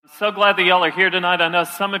So glad that y'all are here tonight. I know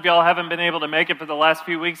some of y'all haven't been able to make it for the last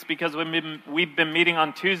few weeks because we've been meeting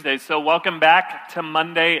on Tuesdays. So welcome back to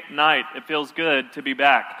Monday night. It feels good to be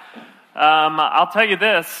back. I'll tell you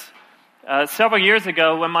this. Several years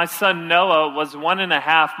ago, when my son Noah was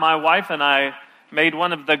 1.5, my wife and I made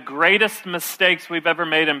one of the greatest mistakes we've ever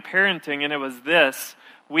made in parenting, and it was this.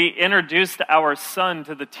 We introduced our son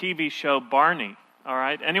to the TV show Barney. All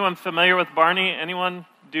right? Anyone familiar with Barney? Anyone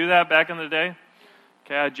do that back in the day?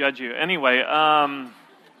 Okay, I judge you. Anyway,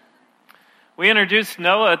 we introduced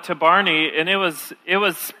Noah to Barney, and it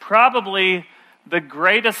was probably the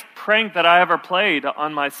greatest prank that I ever played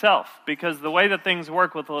on myself, because the way that things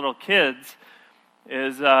work with little kids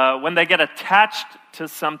is when they get attached to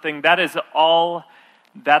something, that is all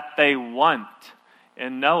that they want.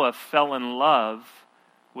 And Noah fell in love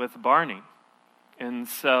with Barney. And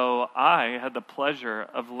so I had the pleasure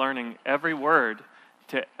of learning every word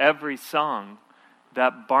to every song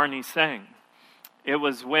that Barney sang. It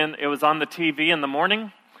was on the TV in the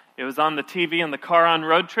morning. It was on the TV in the car on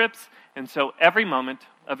road trips. And so every moment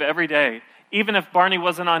of every day, even if Barney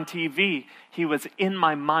wasn't on TV, he was in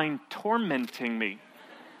my mind tormenting me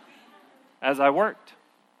as I worked.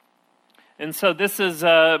 And so this is,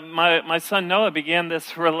 my son Noah began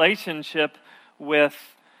this relationship with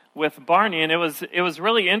Barney. And it was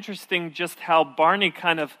really interesting just how Barney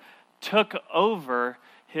kind of took over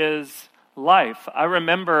his life. I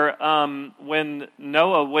remember when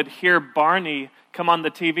Noah would hear Barney come on the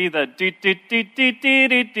TV,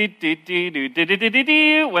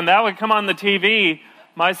 when that would come on the TV,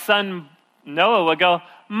 my son Noah would go,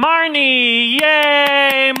 "Marnie,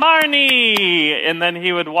 yay, Marnie!" And then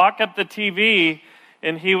he would walk up the TV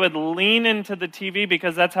and he would lean into the TV,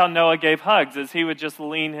 because that's how Noah gave hugs, is he would just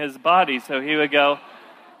lean his body. So he would go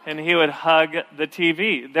and he would hug the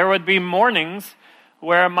TV. There would be mornings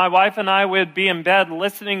where my wife and I would be in bed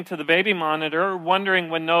listening to the baby monitor, wondering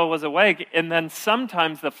when Noah was awake, and then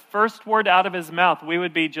sometimes the first word out of his mouth, we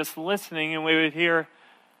would be just listening, and we would hear,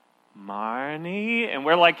 "Marnie," and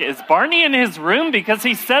we're like, is Barney in his room? Because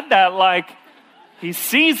he said that like he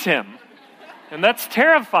sees him, and that's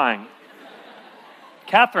terrifying.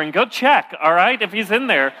 Catherine, go check, all right? If he's in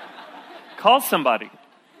there, call somebody.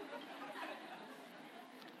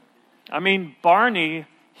 I mean, Barney,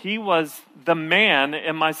 he was the man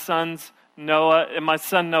in my son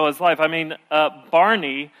Noah's life. I mean,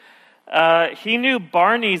 Barney, he knew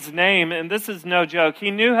Barney's name, and this is no joke. He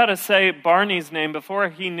knew how to say Barney's name before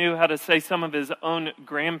he knew how to say some of his own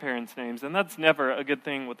grandparents' names, and that's never a good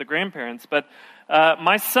thing with the grandparents. But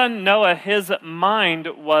my son Noah, his mind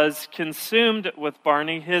was consumed with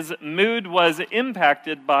Barney. His mood was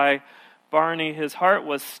impacted by Barney. His heart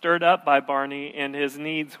was stirred up by Barney, and his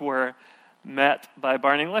needs were met by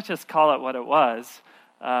Barney. Let's just call it what it was.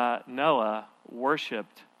 Noah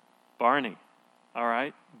worshiped Barney. All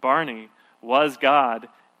right? Barney was God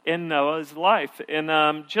in Noah's life.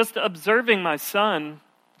 And just observing my son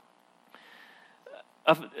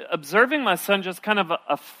just kind of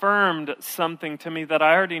affirmed something to me that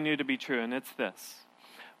I already knew to be true, and it's this.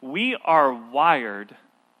 We are wired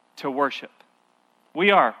to worship. We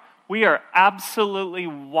are absolutely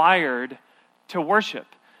wired to worship.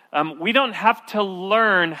 We don't have to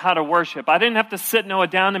learn how to worship. I didn't have to sit Noah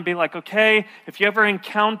down and be like, okay, if you ever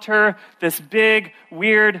encounter this big,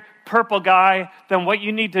 weird, purple guy, then what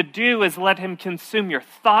you need to do is let him consume your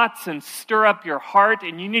thoughts and stir up your heart,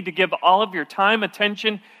 and you need to give all of your time,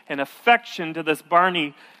 attention, and affection to this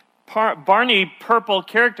Barney purple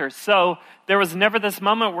character. So there was never this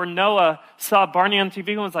moment where Noah saw Barney on TV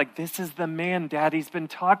and was like, this is the man Daddy's been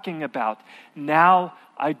talking about. Now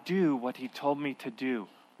I do what he told me to do.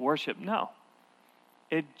 Worship. No.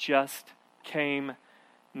 It just came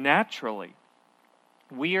naturally.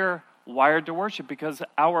 We are wired to worship because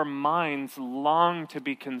our minds long to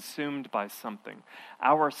be consumed by something.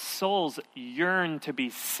 Our souls yearn to be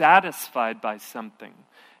satisfied by something.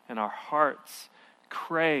 And our hearts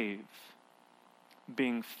crave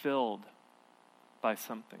being filled by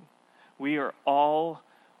something. We are all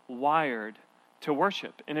wired to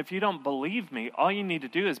worship. And if you don't believe me, all you need to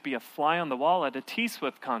do is be a fly on the wall at a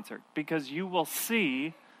T-Swift concert, because you will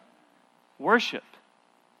see worship.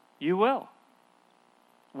 You will.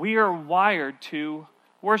 We are wired to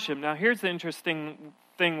worship. Now, here's the interesting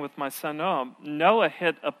thing with my son Noah. Noah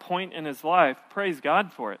hit a point in his life, praise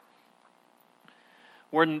God for it,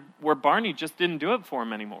 where Barney just didn't do it for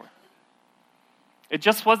him anymore. It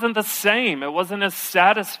just wasn't the same. It wasn't as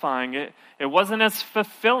satisfying. It wasn't as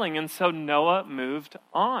fulfilling. And so Noah moved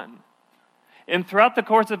on. And throughout the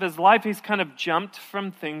course of his life, he's kind of jumped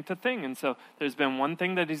from thing to thing. And so there's been one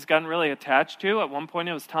thing that he's gotten really attached to. At one point,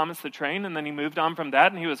 it was Thomas the Train, and then he moved on from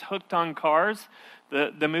that, and he was hooked on Cars.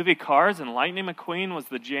 The movie Cars, and Lightning McQueen was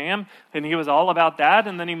the jam, and he was all about that.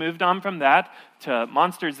 And then he moved on from that to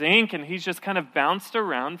Monsters, Inc., and he's just kind of bounced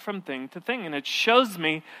around from thing to thing. And it shows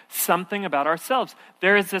me something about ourselves.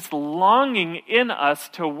 There is this longing in us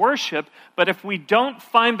to worship, but if we don't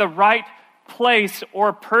find the right place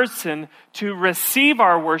or person to receive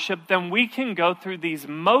our worship, then we can go through these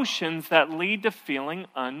motions that lead to feeling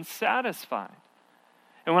unsatisfied.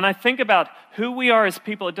 And when I think about who we are as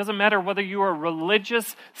people, it doesn't matter whether you are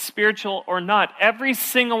religious, spiritual, or not. Every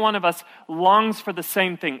single one of us longs for the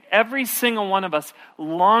same thing. Every single one of us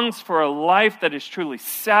longs for a life that is truly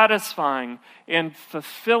satisfying and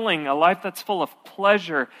fulfilling, a life that's full of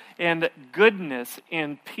pleasure and goodness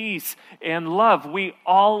and peace and love. We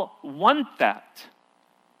all want that.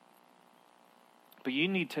 But you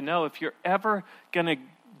need to know, if you're ever going to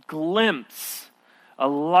glimpse a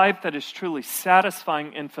life that is truly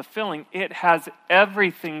satisfying and fulfilling, it has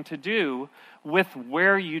everything to do with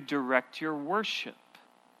where you direct your worship.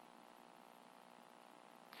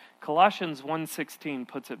 Colossians 1:16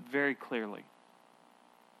 puts it very clearly.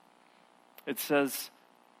 It says,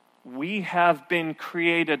 we have been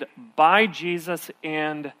created by Jesus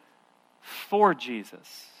and for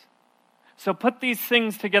Jesus. So put these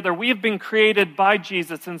things together. We have been created by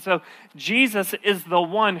Jesus, and so Jesus is the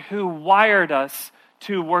one who wired us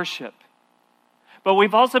to worship. But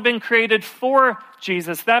we've also been created for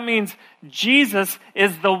Jesus. That means Jesus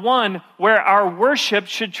is the one where our worship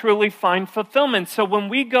should truly find fulfillment. So when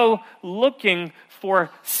we go looking for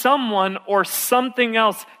someone or something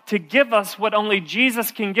else to give us what only Jesus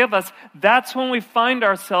can give us, that's when we find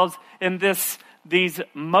ourselves in these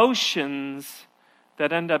motions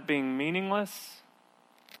that end up being meaningless,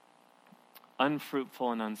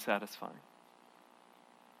 unfruitful, and unsatisfying.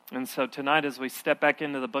 And so tonight, as we step back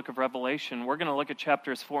into the book of Revelation, we're going to look at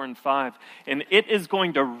chapters 4 and 5, and it is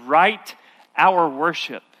going to right our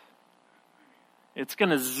worship. It's going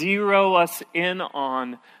to zero us in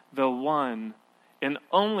on the one and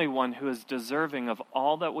only one who is deserving of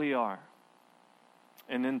all that we are.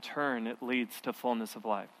 And in turn, it leads to fullness of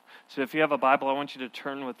life. So if you have a Bible, I want you to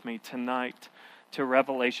turn with me tonight to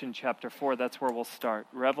Revelation chapter 4. That's where we'll start.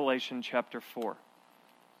 Revelation chapter 4.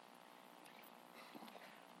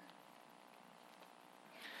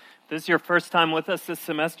 If this is your first time with us this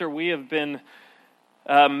semester, we have been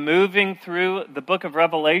moving through the book of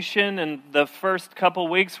Revelation, and the first couple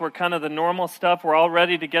weeks were kind of the normal stuff. We're all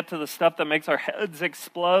ready to get to the stuff that makes our heads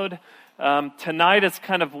explode. Tonight is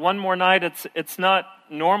kind of one more night. It's not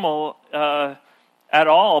normal at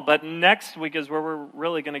all, but next week is where we're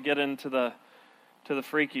really going to get into the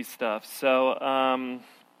freaky stuff. So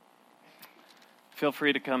feel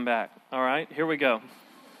free to come back. All right, here we go.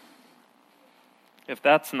 If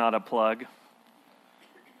that's not a plug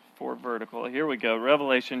for vertical. Here we go,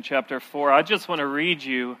 Revelation chapter 4. I just want to read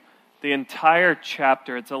you the entire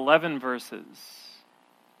chapter. It's 11 verses.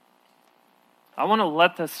 I want to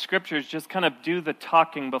let the scriptures just kind of do the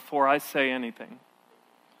talking before I say anything.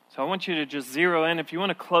 So I want you to just zero in. If you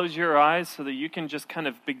want to close your eyes so that you can just kind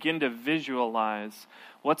of begin to visualize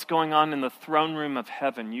what's going on in the throne room of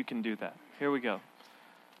heaven, you can do that. Here we go.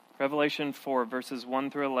 Revelation 4, verses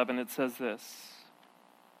 1 through 11, it says this.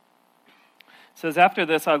 It says, after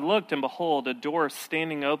this I looked, and behold, a door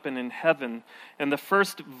standing open in heaven, and the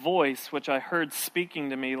first voice which I heard speaking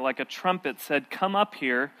to me like a trumpet said, come up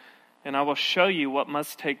here, and I will show you what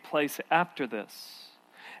must take place after this.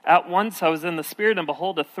 At once I was in the Spirit, and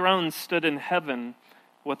behold, a throne stood in heaven,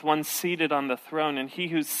 with one seated on the throne, and he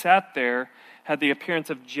who sat there had the appearance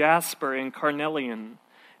of jasper and carnelian.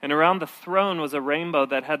 And around the throne was a rainbow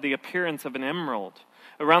that had the appearance of an emerald.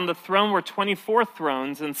 Around the throne were 24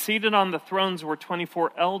 thrones, and seated on the thrones were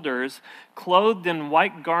 24 elders, clothed in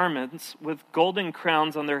white garments with golden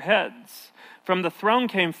crowns on their heads. From the throne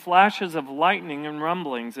came flashes of lightning and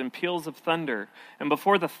rumblings and peals of thunder. And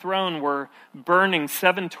before the throne were burning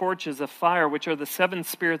 7 torches of fire, which are the 7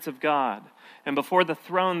 spirits of God. And before the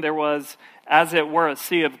throne there was, as it were, a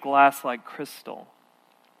sea of glass like crystal.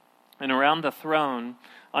 And around the throne,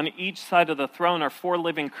 on each side of the throne, are 4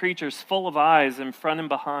 living creatures full of eyes in front and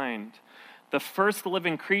behind. The first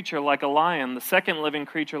living creature like a lion, the second living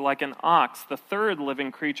creature like an ox, the third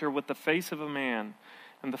living creature with the face of a man,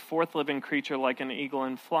 and the fourth living creature like an eagle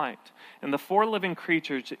in flight. And the 4 living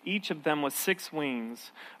creatures, each of them with 6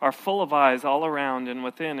 wings, are full of eyes all around and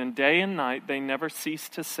within, and day and night they never cease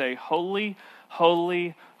to say, Holy,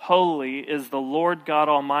 holy, holy is the Lord God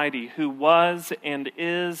Almighty, who was and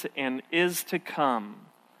is to come.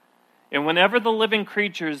 And whenever the living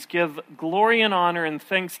creatures give glory and honor and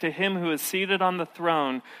thanks to him who is seated on the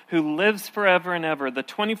throne, who lives forever and ever, the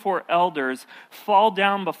 24 elders fall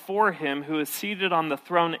down before him who is seated on the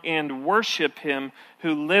throne and worship him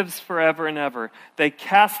who lives forever and ever. They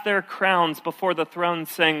cast their crowns before the throne,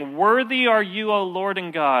 saying, "Worthy are you, O Lord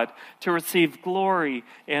and God, to receive glory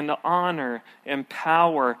and honor and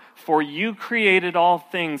power, for you created all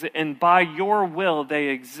things, and by your will they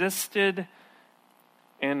existed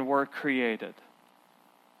and were created."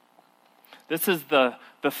 This is the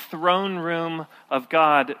throne room of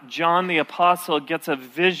God. John the Apostle gets a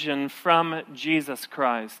vision from Jesus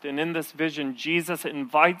Christ. And in this vision, Jesus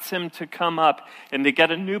invites him to come up and to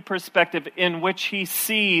get a new perspective in which he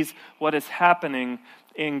sees what is happening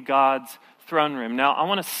in God's throne room. Now, I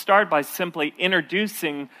want to start by simply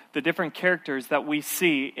introducing the different characters that we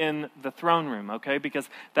see in the throne room, okay? Because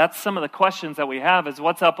that's some of the questions that we have is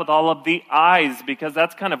what's up with all of the eyes? Because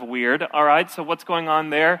that's kind of weird, all right? So what's going on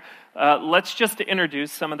there? Let's just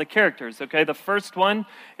introduce some of the characters, okay? The first one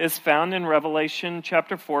is found in Revelation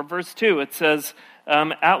chapter 4, verse 2. It says,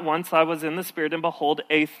 "At once I was in the Spirit, and behold,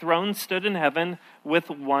 a throne stood in heaven with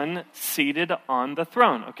one seated on the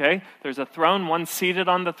throne." Okay? There's a throne, one seated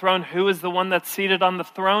on the throne. Who is the one that's seated on the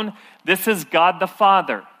throne? This is God the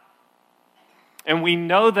Father. And we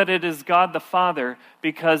know that it is God the Father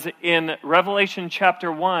because in Revelation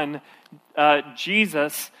chapter 1,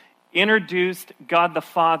 Jesus introduced God the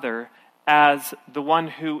Father as the one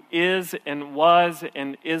who is and was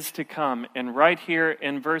and is to come. And right here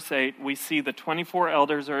in verse 8, we see the 24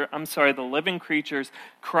 elders, the living creatures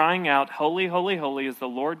crying out, "Holy, holy, holy is the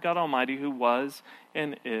Lord God Almighty who was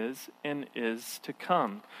and is to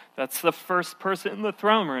come." That's the first person in the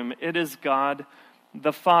throne room. It is God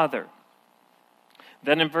the Father.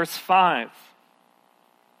 Then in verse 5,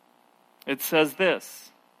 it says this.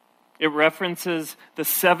 It references the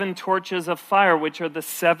 7 torches of fire, which are the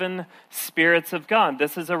 7 spirits of God.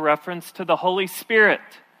 This is a reference to the Holy Spirit.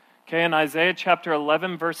 Okay, in Isaiah chapter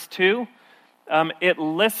 11, verse 2, it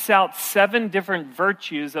lists out 7 different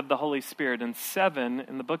virtues of the Holy Spirit. And 7,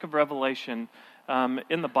 in the book of Revelation,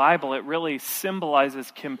 in the Bible, it really symbolizes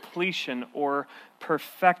completion or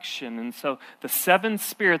perfection. And so the 7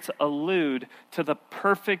 spirits allude to the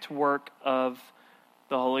perfect work of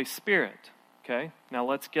the Holy Spirit. Okay, now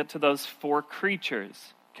let's get to those 4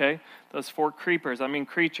 creatures. Okay, those 4 creatures.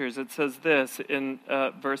 It says this in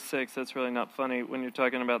verse 6. That's really not funny when you're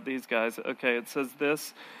talking about these guys. Okay, it says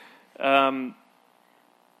this. It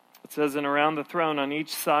says, "And around the throne, on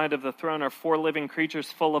each side of the throne, are 4 living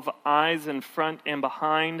creatures full of eyes in front and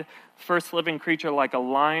behind. First living creature like a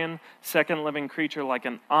lion, second living creature like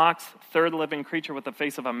an ox, third living creature with the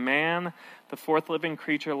face of a man, the fourth living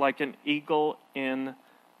creature like an eagle in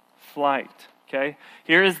flight." Okay?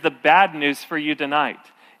 Here is the bad news for you tonight,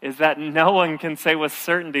 is that no one can say with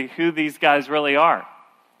certainty who these guys really are.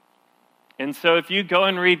 And so if you go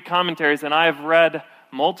and read commentaries, and I have read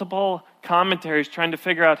multiple commentaries trying to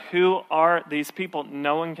figure out who are these people,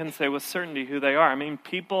 no one can say with certainty who they are. I mean,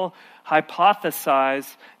 people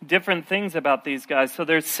hypothesize different things about these guys, so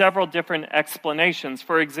there's several different explanations.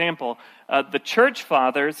 For example, the church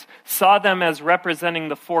fathers saw them as representing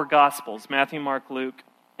the 4 Gospels, Matthew, Mark, Luke,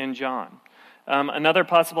 and John. Another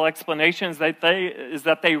possible explanation is that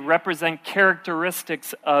they represent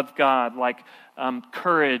characteristics of God, like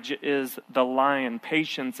courage is the lion,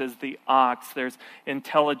 patience is the ox, there's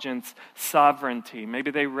intelligence, sovereignty.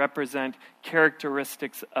 Maybe they represent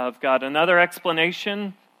characteristics of God. Another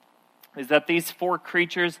explanation is that these 4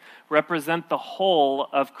 creatures represent the whole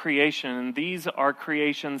of creation, and these are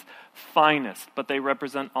creation's finest, but they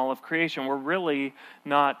represent all of creation. We're really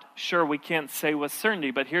not sure. We can't say with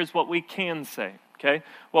certainty, but here's what we can say, okay?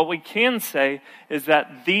 What we can say is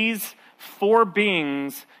that these 4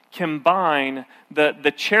 beings combine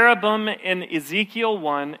the cherubim in Ezekiel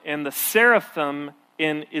 1 and the seraphim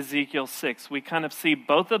in Ezekiel 6. We kind of see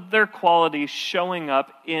both of their qualities showing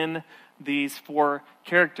up in these 4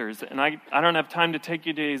 characters. And I don't have time to take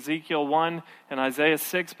you to Ezekiel 1 and Isaiah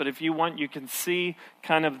 6, but if you want, you can see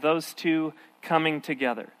kind of those 2 coming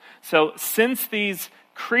together. So since these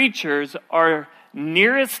creatures are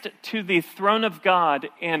nearest to the throne of God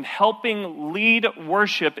and helping lead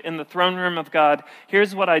worship in the throne room of God,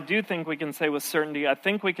 here's what I do think we can say with certainty. I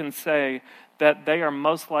think we can say that they are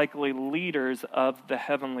most likely leaders of the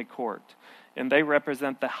heavenly court. And they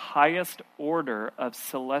represent the highest order of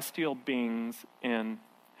celestial beings in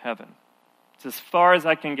heaven. It's as far as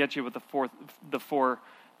I can get you with the four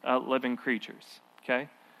living creatures. Okay? And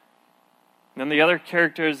then the other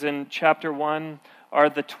characters in chapter 1 are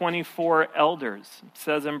the 24 elders. It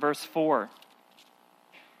says in verse 4.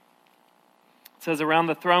 It says, around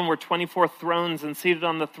the throne were 24 thrones, and seated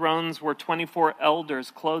on the thrones were 24 elders,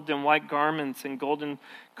 clothed in white garments and golden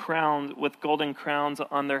crowns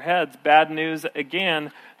on their heads. Bad news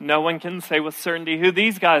again, no one can say with certainty who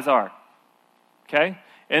these guys are. Okay?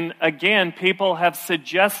 And again, people have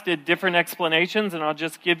suggested different explanations, and I'll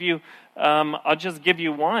just give you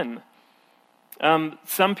one.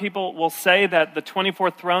 Some people will say that the 24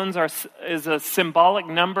 thrones is a symbolic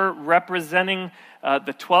number representing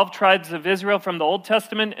the 12 tribes of Israel from the Old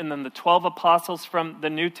Testament and then the 12 apostles from the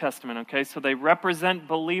New Testament. Okay, so they represent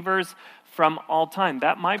believers from all time.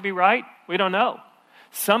 That might be right. We don't know.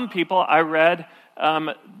 Some people I read,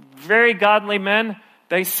 very godly men,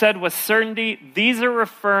 they said with certainty, these are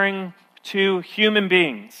referring to human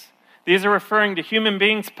beings. These are referring to human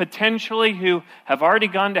beings potentially who have already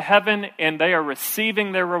gone to heaven and they are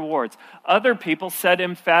receiving their rewards. Other people said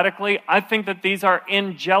emphatically, I think that these are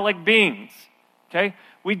angelic beings. Okay?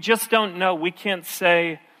 We just don't know. We can't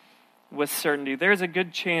say with certainty. There's a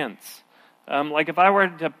good chance. Like if I were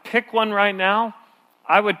to pick one right now,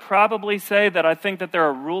 I would probably say that I think that they're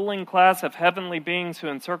a ruling class of heavenly beings who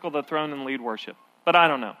encircle the throne and lead worship. But I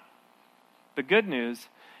don't know. The good news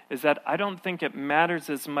is that I don't think it matters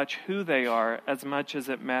as much who they are as much as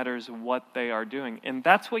it matters what they are doing. And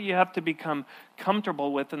that's what you have to become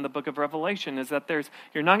comfortable with in the book of Revelation, is that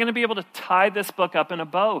you're not going to be able to tie this book up in a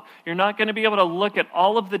bow. You're not going to be able to look at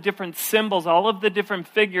all of the different symbols, all of the different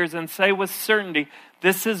figures, and say with certainty,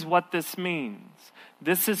 this is what this means.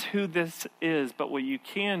 This is who this is. But what you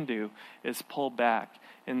can do is pull back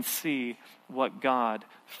and see what God,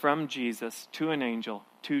 from Jesus to an angel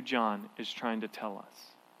to John, is trying to tell us.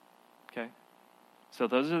 Okay? So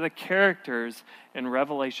those are the characters in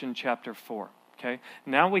Revelation chapter 4. Okay?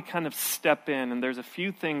 Now we kind of step in, and there's a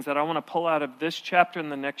few things that I want to pull out of this chapter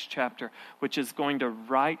and the next chapter, which is going to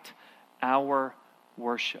write our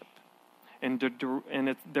worship. And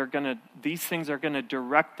these things are going to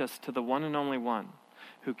direct us to the one and only one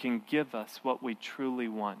who can give us what we truly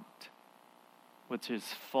want, which is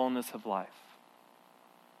fullness of life.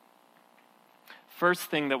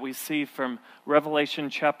 First thing that we see from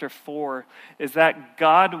Revelation chapter 4 is that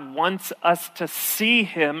God wants us to see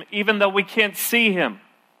him even though we can't see him.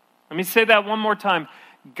 Let me say that one more time.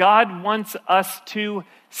 God wants us to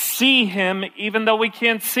see him even though we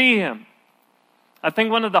can't see him. I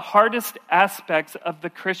think one of the hardest aspects of the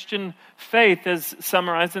Christian faith is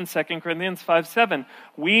summarized in 2 Corinthians 5:7.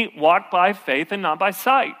 We walk by faith and not by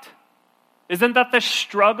sight. Isn't that the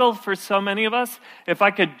struggle for so many of us? If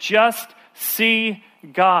I could just see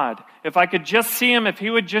God. If I could just see him, if he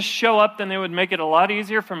would just show up, then it would make it a lot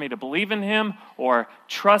easier for me to believe in him or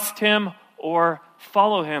trust him or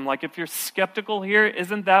follow him. Like if you're skeptical here,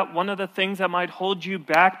 isn't that one of the things that might hold you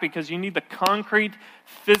back because you need the concrete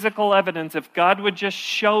physical evidence? If God would just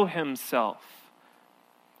show himself.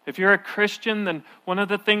 If you're a Christian, then one of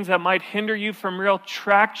the things that might hinder you from real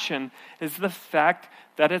traction is the fact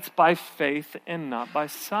that it's by faith and not by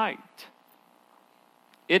sight.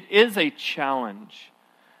 It is a challenge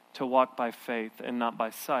to walk by faith and not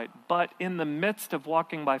by sight. But in the midst of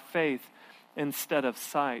walking by faith instead of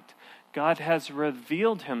sight, God has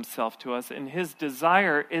revealed himself to us, and his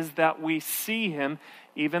desire is that we see him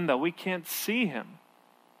even though we can't see him.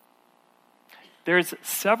 There's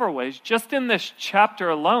several ways, just in this chapter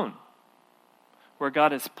alone, where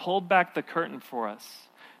God has pulled back the curtain for us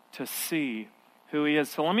to see who he is.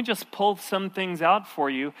 So let me just pull some things out for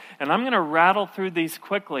you, and I'm going to rattle through these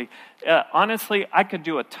quickly. Honestly, I could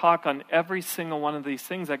do a talk on every single one of these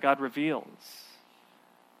things that God reveals.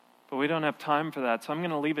 But we don't have time for that, so I'm going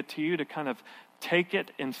to leave it to you to kind of take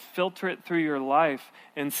it and filter it through your life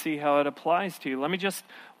and see how it applies to you. Let me just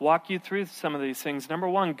walk you through some of these things. Number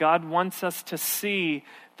one, God wants us to see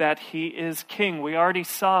that he is king. We already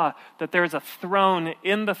saw that there's a throne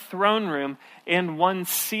in the throne room and one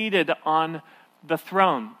seated on the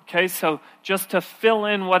throne. Okay, so just to fill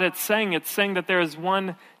in what it's saying that there is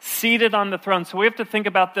one seated on the throne. So we have to think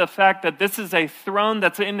about the fact that this is a throne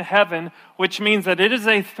that's in heaven, which means that it is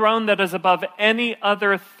a throne that is above any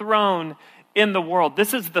other throne in the world.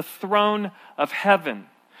 This is the throne of heaven,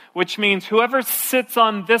 which means whoever sits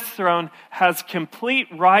on this throne has complete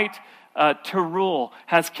right to rule,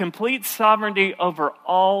 has complete sovereignty over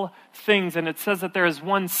all things. And it says that there is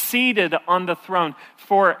one seated on the throne.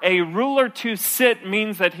 For a ruler to sit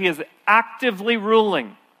means that he is actively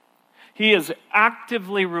ruling. He is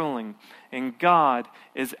actively ruling. And God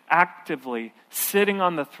is actively sitting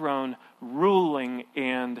on the throne, ruling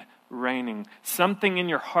and reigning. Something in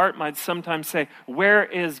your heart might sometimes say, where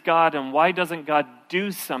is God and why doesn't God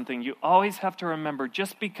do something? You always have to remember,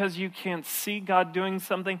 just because you can't see God doing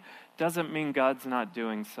something doesn't mean God's not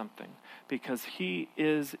doing something. Because he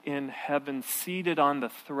is in heaven, seated on the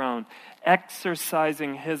throne,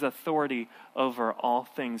 exercising his authority over all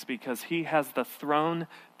things, because he has the throne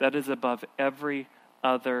that is above every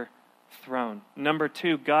other throne. Number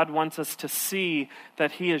 2, God wants us to see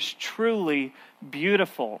that he is truly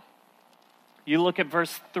beautiful. You look at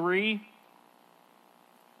verse 3.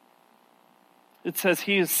 It says,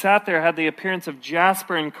 he who sat there had the appearance of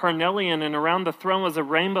jasper and carnelian, and around the throne was a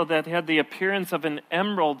rainbow that had the appearance of an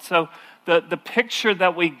emerald. So the picture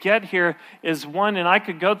that we get here is one, and I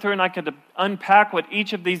could go through and I could unpack what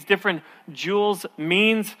each of these different jewels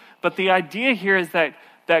means, but the idea here is that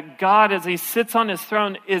God, as he sits on his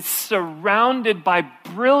throne, is surrounded by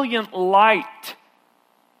brilliant light.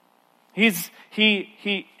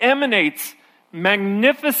 He emanates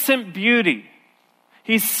magnificent beauty.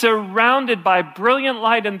 He's surrounded by brilliant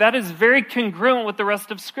light, and that is very congruent with the rest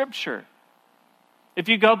of Scripture. If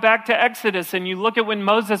you go back to Exodus and you look at when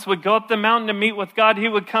Moses would go up the mountain to meet with God, he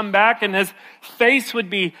would come back and his face would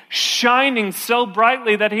be shining so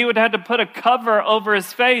brightly that he would have to put a cover over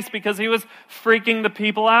his face because he was freaking the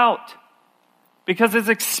people out. Because his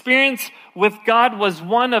experience with God was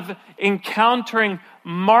one of encountering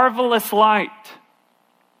marvelous light.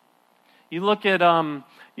 You look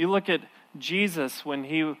at Jesus when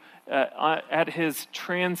he at his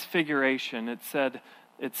transfiguration. It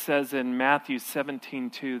says in Matthew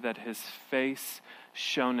 17:2 that his face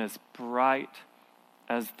shone as bright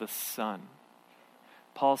as the sun.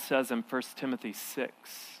 Paul says in 1 Timothy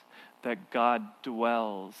 6 that God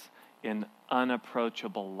dwells in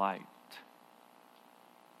unapproachable light.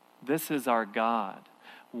 This is our God,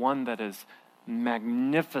 one that is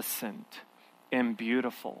magnificent and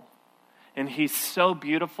beautiful. And he's so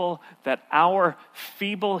beautiful that our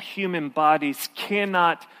feeble human bodies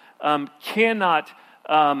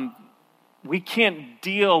we can't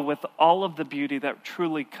deal with all of the beauty that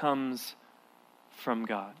truly comes from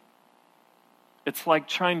God. It's like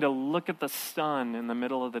trying to look at the sun in the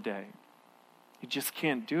middle of the day. You just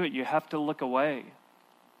can't do it. You have to look away.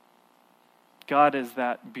 God is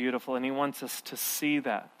that beautiful, and he wants us to see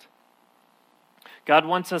that. God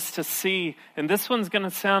wants us to see, and this one's going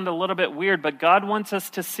to sound a little bit weird, but God wants us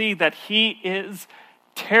to see that he is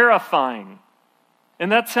terrifying.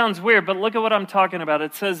 And that sounds weird, but look at what I'm talking about.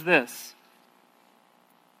 It says this.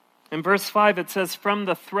 In verse 5, it says, from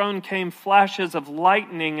the throne came flashes of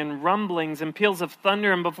lightning and rumblings and peals of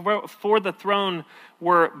thunder, and before the throne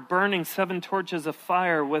were burning 7 torches of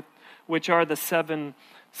fire, which are the 7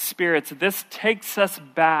 spirits. This takes us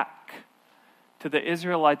back to the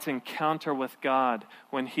Israelites' encounter with God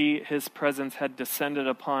when his presence had descended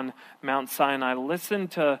upon Mount Sinai. Listen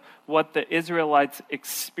to what the Israelites'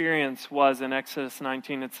 experience was in Exodus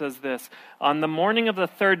 19. It says this, on the morning of the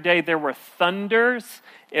 3rd day there were thunders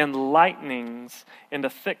and lightnings and a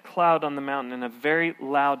thick cloud on the mountain and a very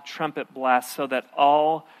loud trumpet blast, so that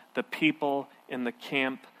all the people in the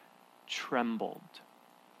camp trembled.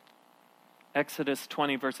 Exodus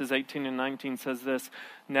 20 verses 18 and 19 says this,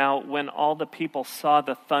 now when all the people saw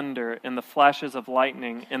the thunder and the flashes of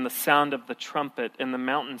lightning and the sound of the trumpet and the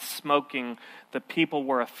mountain smoking, the people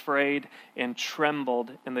were afraid and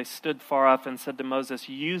trembled, and they stood far off and said to Moses,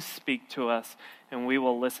 you speak to us and we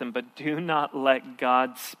will listen, but do not let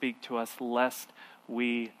God speak to us lest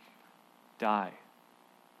we die.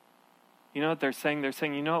 You know what they're saying? They're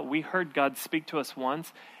saying, you know what, we heard God speak to us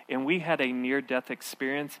once and we had a near-death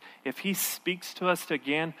experience. If he speaks to us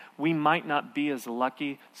again, we might not be as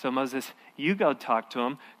lucky. So Moses, you go talk to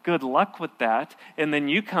him. Good luck with that. And then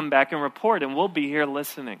you come back and report, and we'll be here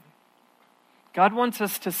listening. God wants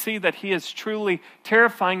us to see that he is truly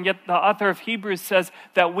terrifying, yet the author of Hebrews says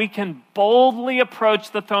that we can boldly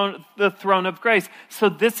approach the throne of grace. So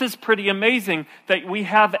this is pretty amazing that we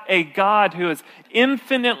have a God who is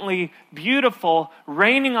infinitely beautiful,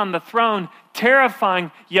 reigning on the throne,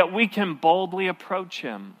 terrifying, yet we can boldly approach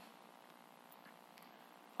him.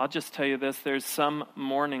 I'll just tell you this, there's some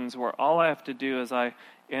mornings where all I have to do as I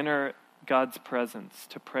enter God's presence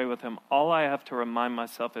to pray with him, all I have to remind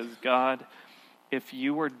myself is, God, if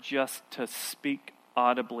you were just to speak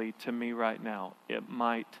audibly to me right now, it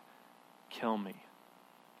might kill me.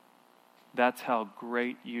 That's how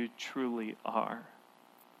great you truly are.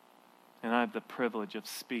 And I have the privilege of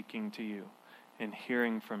speaking to you and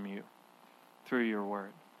hearing from you through your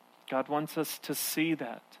word. God wants us to see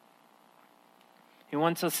that. He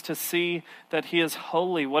wants us to see that he is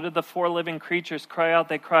holy. What did the 4 living creatures cry out?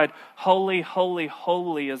 They cried, holy, holy,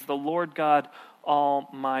 holy is the Lord God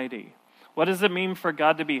Almighty. What does it mean for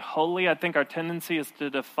God to be holy? I think our tendency is to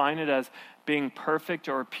define it as being perfect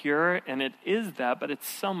or pure, and it is that, but it's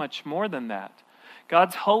so much more than that.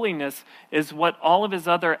 God's holiness is what all of his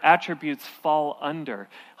other attributes fall under.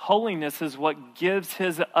 Holiness is what gives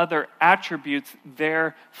his other attributes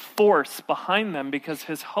their force behind them, because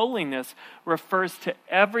his holiness refers to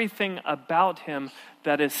everything about him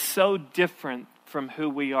that is so different from who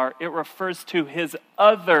we are. It refers to his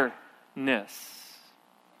otherness.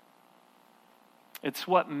 It's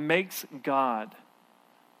what makes God,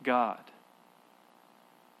 God.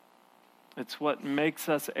 It's what makes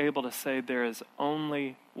us able to say there is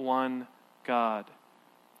only one God,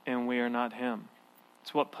 and we are not him.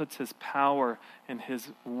 It's what puts his power and his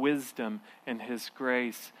wisdom and his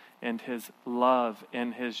grace and his love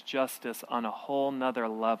and his justice on a whole nother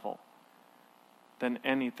level than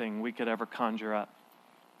anything we could ever conjure up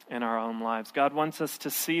in our own lives. God wants us to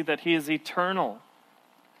see that he is eternal.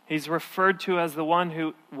 He's referred to as the one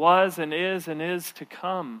who was and is to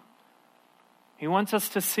come. He wants us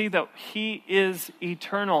to see that he is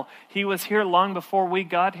eternal. He was here long before we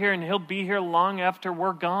got here, and he'll be here long after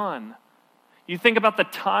we're gone. You think about the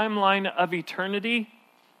timeline of eternity.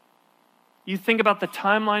 You think about the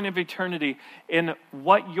timeline of eternity and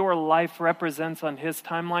what your life represents on his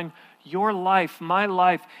timeline. Your life, my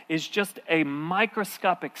life, is just a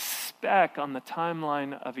microscopic speck on the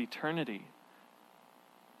timeline of eternity.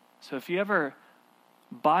 So if you ever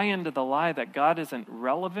buy into the lie that God isn't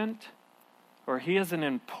relevant or he isn't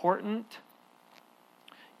important,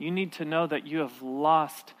 you need to know that you have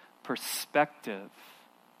lost perspective.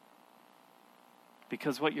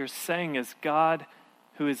 Because what you're saying is God,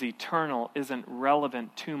 who is eternal, isn't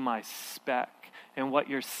relevant to my speck. And what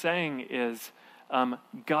you're saying is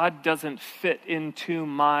God doesn't fit into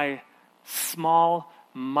my small,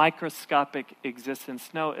 microscopic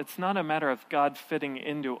existence. No, it's not a matter of God fitting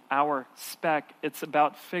into our speck. It's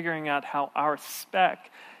about figuring out how our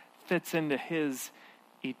speck fits into his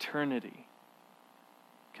eternity,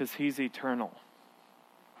 because he's eternal.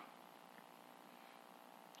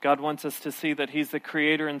 God wants us to see that he's the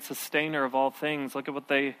creator and sustainer of all things. Look at what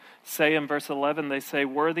they say in verse 11. They say,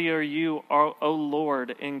 "Worthy are you, O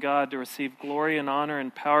Lord, in God, to receive glory and honor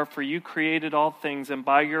and power, for you created all things, and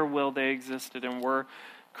by your will they existed and were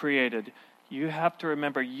created." You have to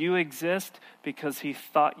remember, you exist because he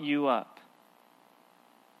thought you up.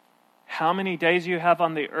 How many days you have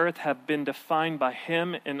on the earth have been defined by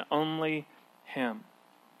him and only him.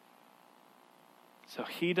 So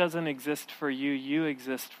he doesn't exist for you, you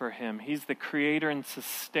exist for him. He's the creator and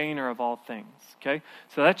sustainer of all things, okay?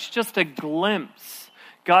 So that's just a glimpse.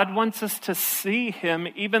 God wants us to see him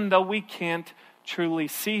even though we can't truly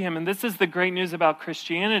see him. And this is the great news about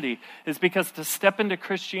Christianity, is because to step into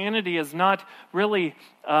Christianity is not really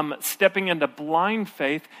stepping into blind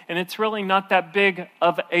faith, and it's really not that big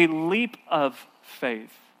of a leap of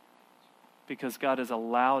faith, because God has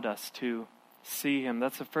allowed us to see him.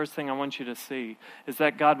 That's the first thing I want you to see, is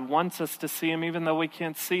that God wants us to see him even though we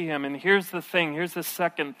can't see him. And here's the thing, here's the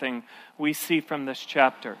second thing we see from this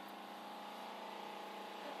chapter.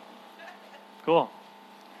 Cool.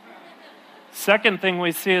 Second thing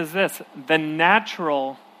we see is this: the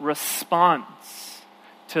natural response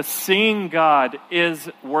to seeing God is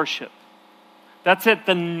worship. That's it.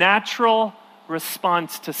 The natural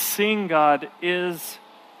response to seeing God is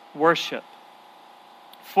worship.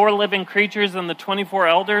 4 living creatures and the 24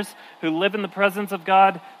 elders who live in the presence of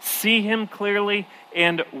God see him clearly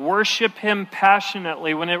and worship him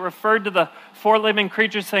passionately. When it referred to the 4 living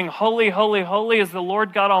creatures saying, "Holy, holy, holy is the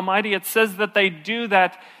Lord God Almighty," it says that they do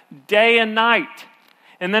that day and night.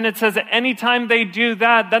 And then it says anytime they do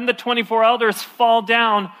that, then the 24 elders fall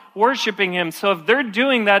down worshiping him. So if they're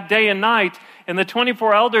doing that day and night, and the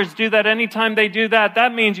 24 elders do that anytime they do that,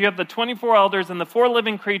 that means you have the 24 elders and the 4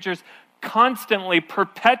 living creatures constantly,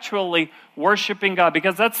 perpetually worshiping God,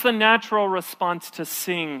 because that's the natural response to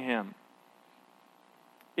seeing him,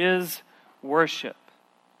 is worship.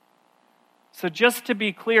 So just to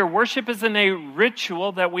be clear, worship isn't a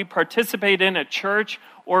ritual that we participate in at church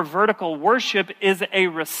or vertical. Worship is a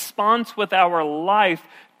response with our life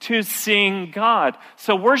to seeing God.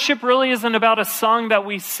 So worship really isn't about a song that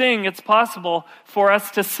we sing. It's possible for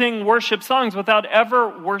us to sing worship songs without ever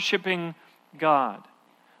worshiping God.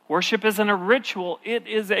 Worship isn't a ritual. It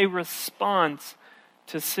is a response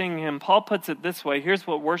to sing him. Paul puts it this way. Here's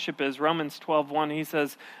what worship is. Romans 12:1. He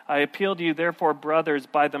says, "I appeal to you, therefore, brothers,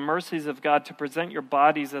 by the mercies of God, to present your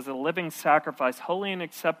bodies as a living sacrifice, holy and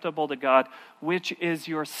acceptable to God, which is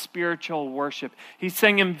your spiritual worship." He's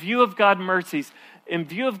saying, in view of God's mercies,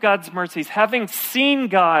 having seen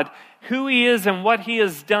God who he is and what he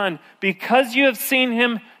has done. Because you have seen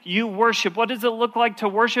him, you worship. What does it look like to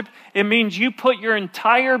worship? It means you put your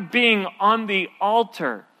entire being on the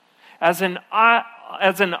altar as an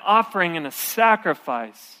offering and a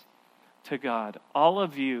sacrifice to God. All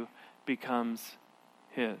of you becomes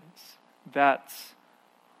his. That's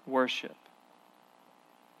worship.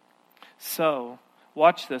 So,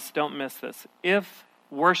 watch this, don't miss this. If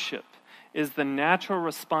worship is the natural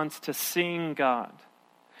response to seeing God,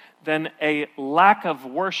 then a lack of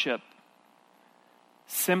worship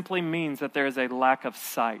simply means that there is a lack of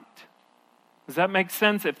sight. Does that make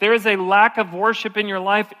sense? If there is a lack of worship in your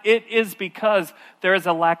life, it is because there is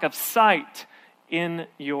a lack of sight in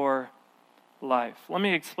your life. Let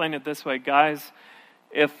me explain it this way, guys.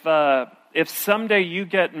 If someday you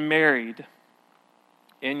get married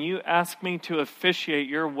and you ask me to officiate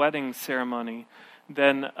your wedding ceremony,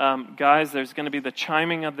 then guys, there's going to be the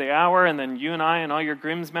chiming of the hour, and then you and I and all your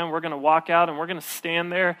groomsmen, we're going to walk out and we're going to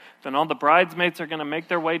stand there. Then all the bridesmaids are going to make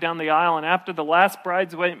their way down the aisle, and after the last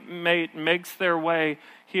bridesmaid makes their way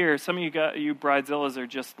here, some of you bridezillas are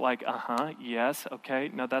just like, yes, okay,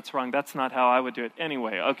 no, that's wrong. That's not how I would do it.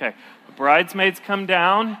 Anyway, okay, the bridesmaids come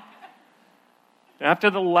down. After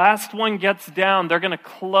the last one gets down, they're going to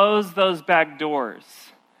close those back doors.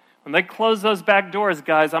 When they close those back doors,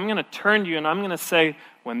 guys, I'm going to turn to you and I'm going to say,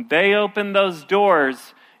 when they open those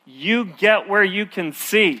doors, you get where you can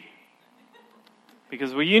see.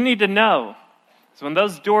 Because what you need to know is when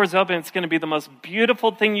those doors open, it's going to be the most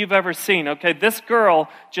beautiful thing you've ever seen. Okay, this girl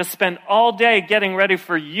just spent all day getting ready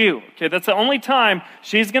for you. Okay, that's the only time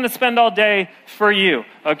she's going to spend all day for you.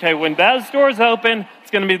 Okay, when those doors open,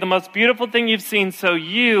 it's going to be the most beautiful thing you've seen, so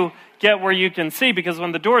you get where you can see, because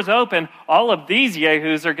when the doors open, all of these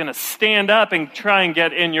yahoos are going to stand up and try and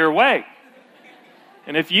get in your way.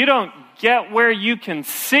 And if you don't get where you can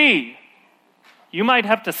see, you might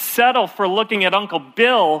have to settle for looking at Uncle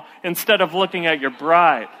Bill instead of looking at your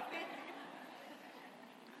bride.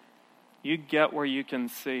 You get where you can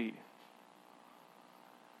see.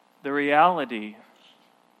 The reality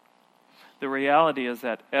is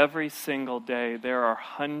that every single day there are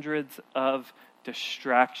hundreds of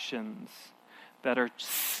distractions that are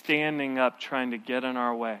standing up trying to get in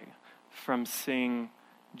our way from seeing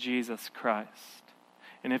Jesus Christ.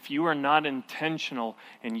 And if you are not intentional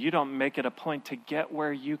and you don't make it a point to get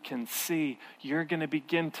where you can see, you're going to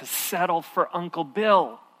begin to settle for Uncle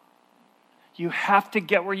Bill. You have to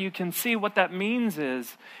get where you can see. What that means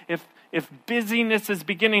is if busyness is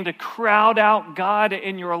beginning to crowd out God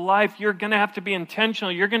in your life, you're going to have to be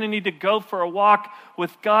intentional. You're going to need to go for a walk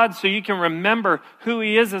with God so you can remember who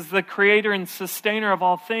he is as the creator and sustainer of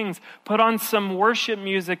all things. Put on some worship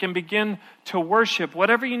music and begin to worship.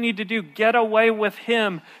 Whatever you need to do, get away with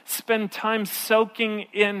him. Spend time soaking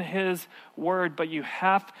in his word. But you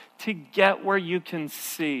have to get where you can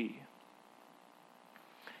see.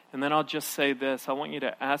 And then I'll just say this. I want you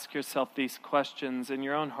to ask yourself these questions in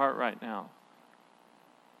your own heart right now.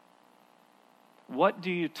 What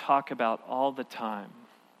do you talk about all the time?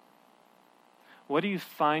 What do you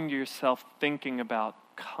find yourself thinking about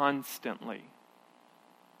constantly?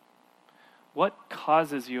 What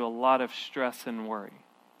causes you a lot of stress and worry?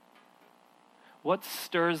 What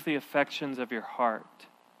stirs the affections of your heart?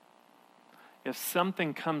 If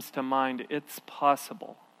something comes to mind, it's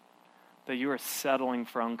possible that you are settling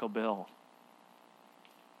for Uncle Bill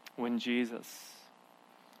when Jesus,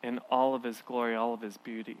 in all of his glory, all of his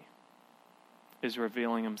beauty, is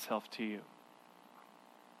revealing himself to you.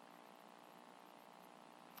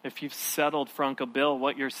 If you've settled for Uncle Bill,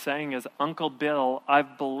 what you're saying is, Uncle Bill, I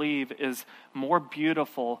believe, is more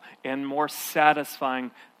beautiful and more satisfying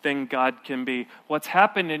than God can be. What's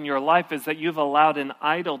happened in your life is that you've allowed an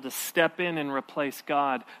idol to step in and replace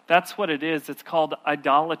God. That's what it is. It's called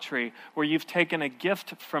idolatry, where you've taken a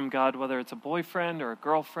gift from God, whether it's a boyfriend or a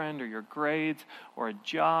girlfriend or your grades or a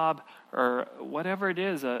job or whatever it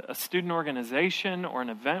is, a student organization or an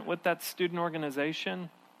event with that student organization.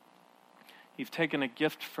 You've taken a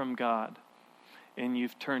gift from God and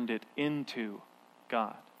you've turned it into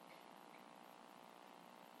God.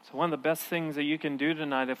 So one of the best things that you can do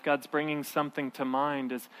tonight, if God's bringing something to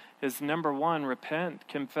mind, is number one, repent,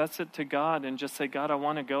 confess it to God, and just say, God, I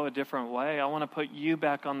want to go a different way. I want to put you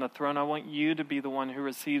back on the throne. I want you to be the one who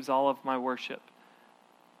receives all of my worship.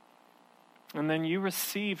 And then you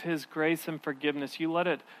receive his grace and forgiveness. You let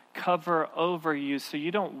it cover over you so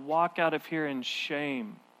you don't walk out of here in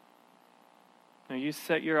shame. Now you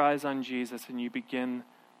set your eyes on Jesus and you begin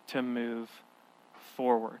to move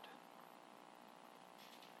forward.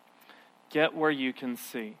 Get where you can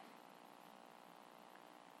see.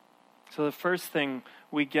 So the first thing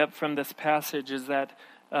we get from this passage is that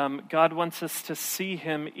God wants us to see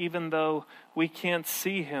him even though we can't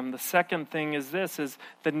see him. The second thing is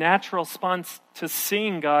the natural response to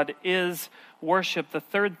seeing God is worship. The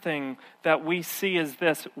third thing that we see is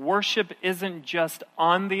this: worship isn't just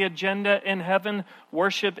on the agenda in heaven.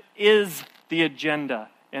 Worship is the agenda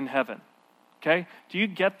in heaven. Okay? Do you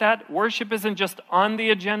get that? Worship isn't just on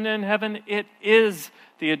the agenda in heaven. It is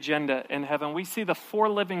the agenda in heaven. We see the four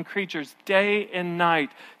living creatures day and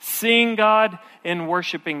night seeing God and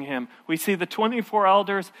worshiping him. We see the 24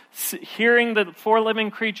 elders hearing the four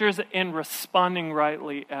living creatures and responding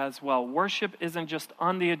rightly as well. Worship isn't just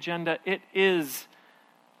on the agenda. It is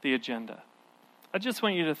the agenda. I just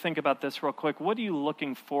want you to think about this real quick. What are you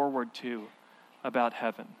looking forward to about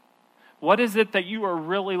heaven? What is it that you are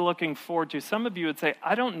really looking forward to? Some of you would say,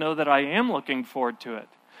 I don't know that I am looking forward to it.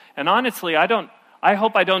 And honestly, I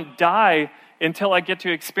hope I don't die until I get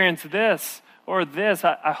to experience this or this.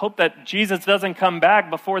 I hope that Jesus doesn't come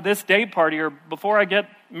back before this day party or before I get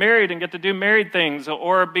married and get to do married things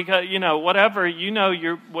or because, whatever,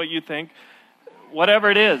 what you think,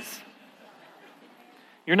 whatever it is.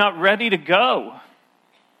 You're not ready to go.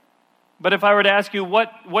 But if I were to ask you,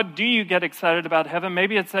 what do you get excited about heaven?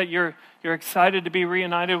 Maybe it's that you're excited to be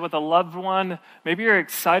reunited with a loved one. Maybe you're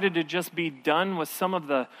excited to just be done with some of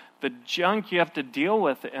the junk you have to deal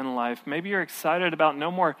with in life. Maybe you're excited about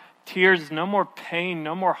no more tears, no more pain,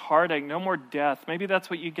 no more heartache, no more death. Maybe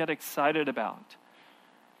that's what you get excited about.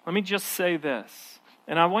 Let me just say this,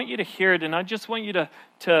 and I want you to hear it, and I just want you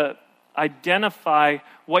to identify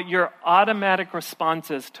what your automatic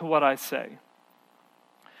response is to what I say.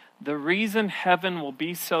 The reason heaven will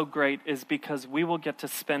be so great is because we will get to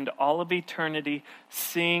spend all of eternity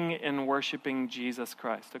seeing and worshiping Jesus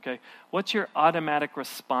Christ, okay? What's your automatic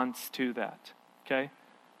response to that, okay?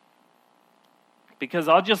 Because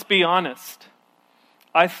I'll just be honest.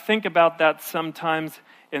 I think about that sometimes,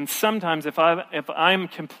 and sometimes if I'm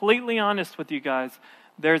completely honest with you guys,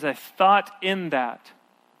 there's a thought in that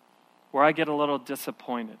where I get a little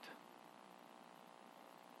disappointed.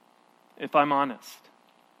 If I'm honest.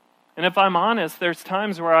 And if I'm honest, there's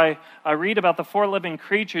times where I read about the four living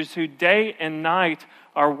creatures who day and night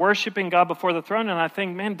are worshiping God before the throne, and I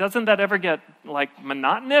think, man, doesn't that ever get,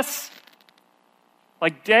 monotonous?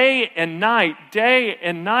 Like day and night,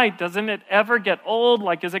 doesn't it ever get old?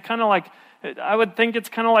 Is it kind of like, I would think it's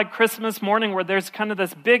kind of like Christmas morning where there's kind of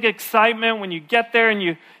this big excitement when you get there and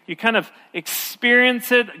you kind of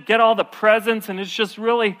experience it, get all the presents, and it's just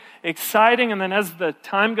really exciting. And then as the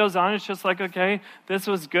time goes on, it's just like, okay, this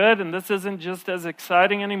was good and this isn't just as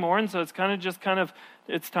exciting anymore. And so it's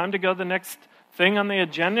it's time to go to the next thing on the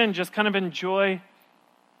agenda and just kind of enjoy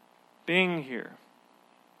being here.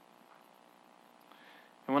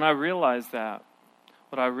 And when I realize that,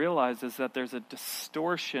 what I realize is that there's a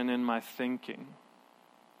distortion in my thinking.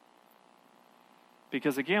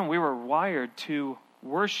 Because again, we were wired to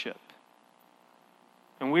worship.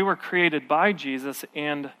 And we were created by Jesus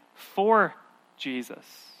and for Jesus.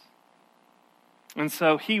 And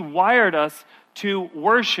so he wired us to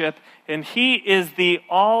worship, and he is the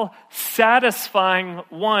all-satisfying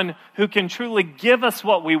one who can truly give us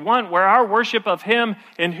what we want, where our worship of him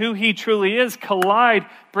and who he truly is collide,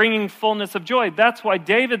 bringing fullness of joy. That's why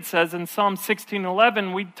David says in Psalm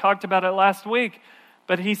 16:11, we talked about it last week,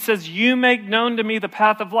 but he says, you make known to me the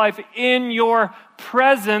path of life. In your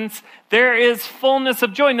presence, there is fullness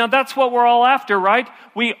of joy. Now that's what we're all after, right?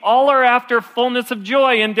 We all are after fullness of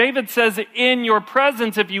joy. And David says, in your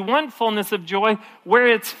presence, if you want fullness of joy, where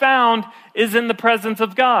it's found is in the presence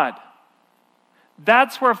of God.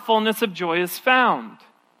 That's where fullness of joy is found.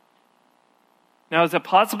 Now, is it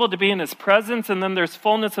possible to be in his presence and then there's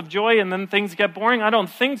fullness of joy and then things get boring? I don't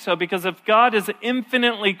think so, because if God is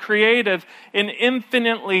infinitely creative and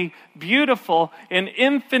infinitely beautiful and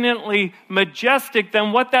infinitely majestic,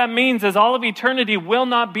 then what that means is all of eternity will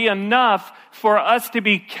not be enough for us to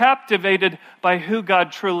be captivated by who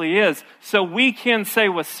God truly is. So we can say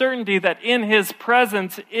with certainty that in his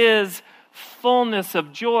presence is fullness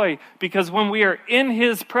of joy, because when we are in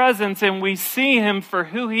his presence and we see him for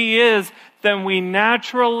who he is, then we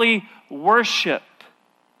naturally worship.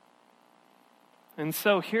 And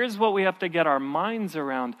so here's what we have to get our minds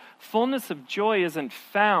around. Fullness of joy isn't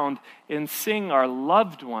found in seeing our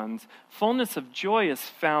loved ones. Fullness of joy is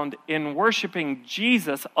found in worshiping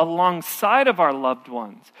Jesus alongside of our loved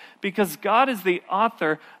ones. Because God is the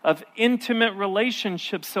author of intimate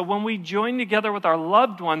relationships. So when we join together with our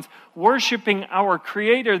loved ones, worshiping our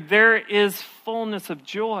Creator, there is fullness of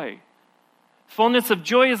joy. Fullness of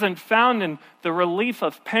joy isn't found in the relief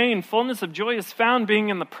of pain. Fullness of joy is found being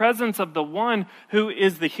in the presence of the one who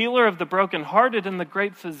is the healer of the brokenhearted and the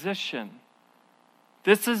great physician.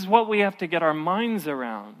 This is what we have to get our minds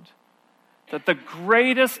around. That the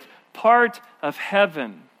greatest part of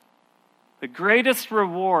heaven, the greatest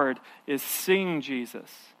reward is seeing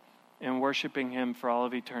Jesus and worshiping him for all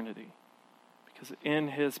of eternity. Because in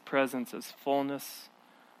his presence is fullness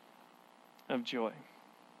of joy.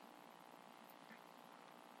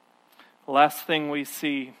 The last thing we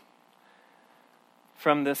see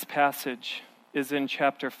from this passage is in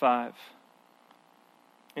chapter 5.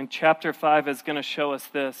 And chapter 5 is going to show us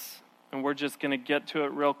this, and we're just going to get to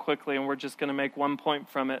it real quickly, and we're just going to make one point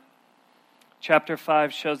from it. Chapter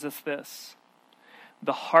 5 shows us this.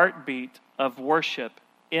 The heartbeat of worship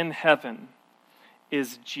in heaven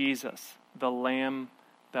is Jesus, the Lamb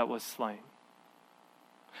that was slain.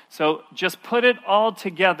 So just put it all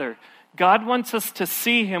together. God wants us to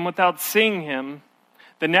see him without seeing him.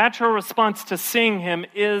 The natural response to seeing him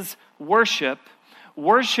is worship.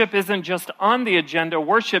 Worship isn't just on the agenda.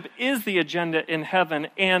 Worship is the agenda in heaven.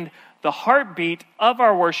 And the heartbeat of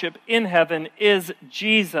our worship in heaven is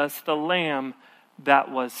Jesus, the Lamb that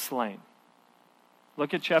was slain.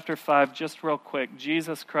 Look at chapter 5 just real quick.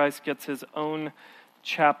 Jesus Christ gets his own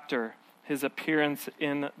chapter, his appearance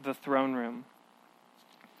in the throne room.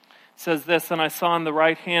 It says this, and I saw in the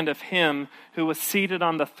right hand of him who was seated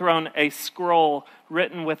on the throne a scroll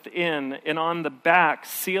written within, and on the back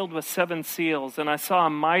sealed with 7 seals. And I saw a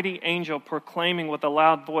mighty angel proclaiming with a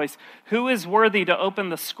loud voice, "Who is worthy to open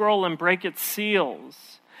the scroll and break its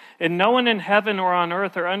seals?" And no one in heaven or on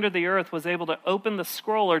earth or under the earth was able to open the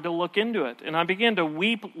scroll or to look into it. And I began to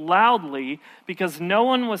weep loudly because no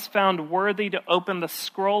one was found worthy to open the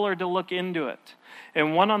scroll or to look into it.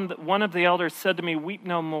 And one of the elders said to me, "Weep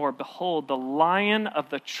no more. Behold, the Lion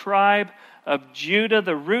of the tribe of Judah,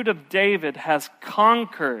 the Root of David, has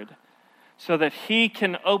conquered so that he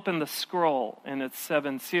can open the scroll and its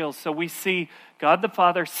 7 seals." So we see God the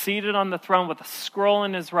Father seated on the throne with a scroll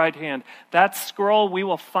in his right hand. That scroll, we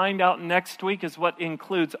will find out next week, is what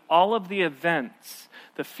includes all of the events,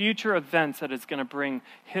 the future events that is going to bring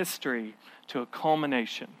history to a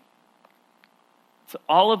culmination. It's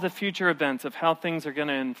all of the future events of how things are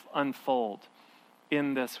going to unfold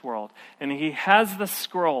in this world. And he has the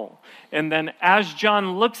scroll. And then as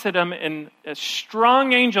John looks at him, and a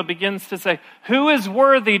strong angel begins to say, "Who is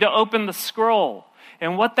worthy to open the scroll?"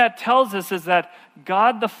 And what that tells us is that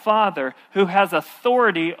God the Father, who has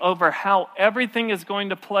authority over how everything is going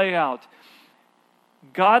to play out,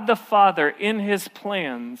 God the Father, in his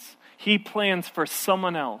plans, he plans for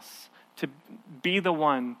someone else to be the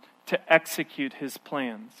one to execute his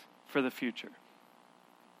plans for the future.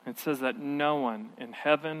 It says that no one in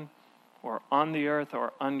heaven or on the earth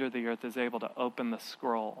or under the earth is able to open the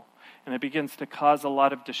scroll. And it begins to cause a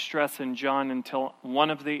lot of distress in John until one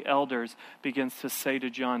of the elders begins to say to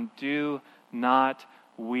John, "Do not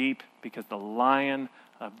weep, because the Lion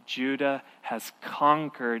of Judah has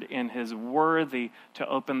conquered and is worthy to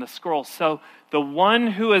open the scroll." So the one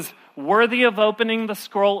who is worthy of opening the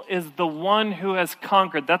scroll is the one who has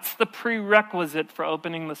conquered. That's the prerequisite for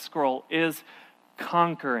opening the scroll, is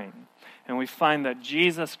conquering. And we find that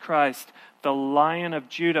Jesus Christ, the Lion of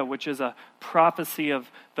Judah, which is a prophecy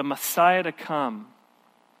of the Messiah to come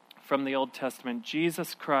from the Old Testament,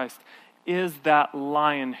 Jesus Christ is that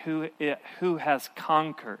Lion who has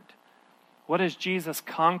conquered. What has Jesus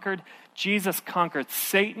conquered? Jesus conquered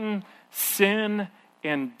Satan, sin,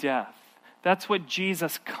 and death. That's what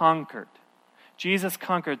Jesus conquered. Jesus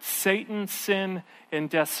conquered Satan, sin, and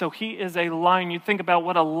death. So he is a lion. You think about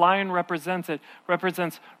what a lion represents. It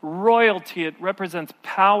represents royalty. It represents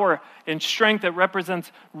power and strength. It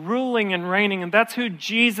represents ruling and reigning. And that's who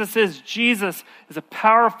Jesus is. Jesus is a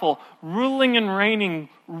powerful, ruling and reigning,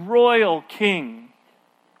 royal king.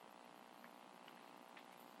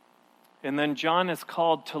 And then John is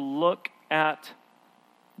called to look at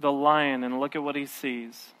the lion and look at what he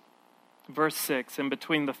sees. Verse 6, "And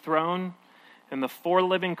between the throne and the 4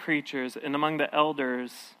 living creatures, and among the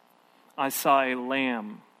elders, I saw a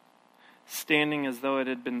lamb standing as though it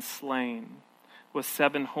had been slain, with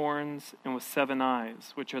 7 horns and with 7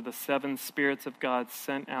 eyes, which are the 7 spirits of God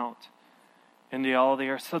sent out into all the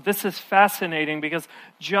earth." So this is fascinating because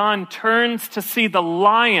John turns to see the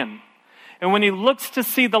lion. And when he looks to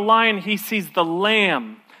see the lion, he sees the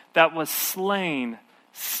lamb that was slain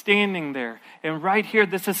standing there. And right here,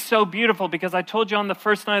 this is so beautiful because I told you on the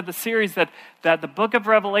first night of the series that the book of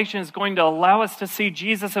Revelation is going to allow us to see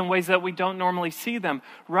Jesus in ways that we don't normally see them.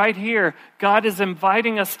 Right here, God is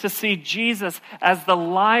inviting us to see Jesus as the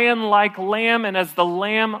lion-like lamb and as the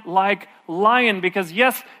lamb-like lion, because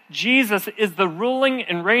yes, Jesus is the ruling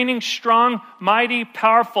and reigning, strong, mighty,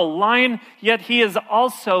 powerful lion, yet he is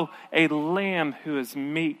also a lamb who is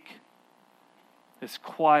meek is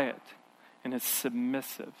quiet and is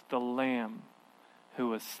submissive, the Lamb who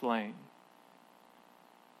was slain.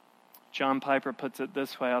 John Piper puts it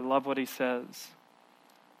this way. I love what he says.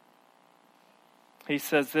 He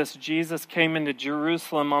says this: Jesus came into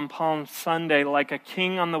Jerusalem on Palm Sunday like a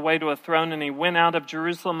king on the way to a throne, and he went out of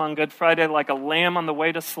Jerusalem on Good Friday like a lamb on the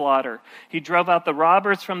way to slaughter. He drove out the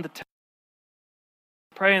robbers from the temple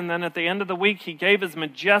to pray, and then at the end of the week he gave his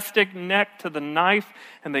majestic neck to the knife,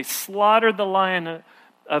 and they slaughtered the Lion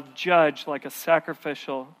of Judge like a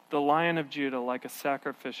sacrificial, the Lion of Judah like a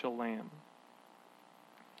sacrificial lamb.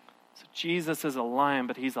 So Jesus is a lion,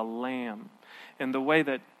 but he's a lamb. And the way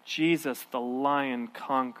that Jesus, the lion,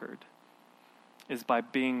 conquered is by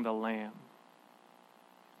being the lamb.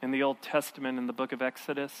 In the Old Testament, in the book of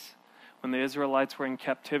Exodus, when the Israelites were in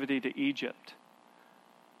captivity to Egypt,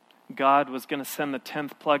 God was going to send the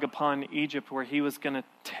 10th plague upon Egypt, where he was going to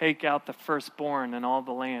take out the firstborn in all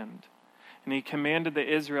the land. And he commanded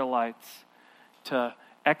the Israelites to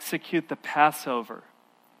execute the Passover.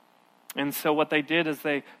 And so what they did is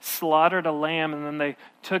they slaughtered a lamb, and then they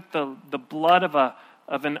took the blood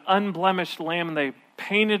of an unblemished lamb, and they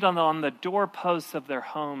painted on the doorposts of their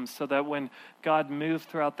homes, so that when God moved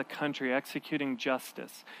throughout the country executing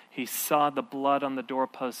justice, he saw the blood on the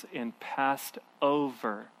doorposts and passed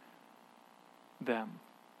over them.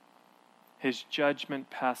 His judgment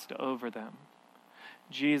passed over them.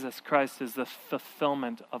 Jesus Christ is the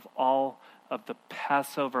fulfillment of all of the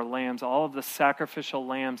Passover lambs, all of the sacrificial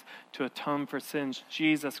lambs to atone for sins.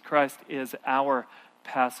 Jesus Christ is our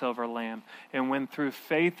Passover lamb. And when through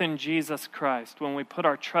faith in Jesus Christ, when we put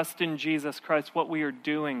our trust in Jesus Christ, what we are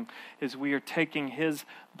doing is we are taking his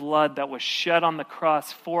blood that was shed on the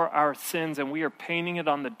cross for our sins, and we are painting it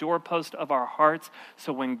on the doorpost of our hearts,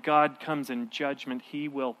 so when God comes in judgment, he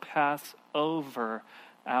will pass over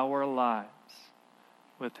our lives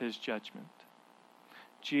with his judgment.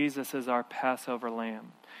 Jesus is our Passover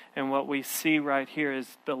lamb. And what we see right here is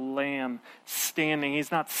the lamb standing.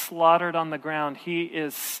 He's not slaughtered on the ground. He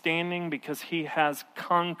is standing because he has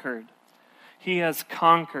conquered. He has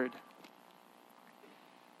conquered.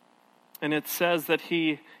 And it says that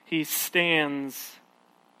he stands.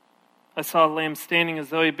 I saw a lamb standing as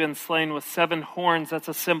though he'd been slain, with 7 horns. That's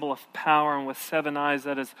a symbol of power. And with 7 eyes,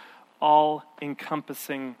 that is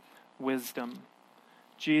all-encompassing wisdom.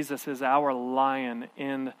 Jesus is our lion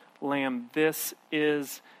and lamb. This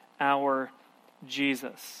is our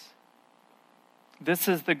Jesus. This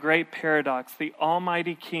is the great paradox. The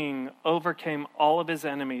Almighty King overcame all of his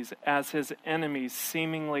enemies as his enemies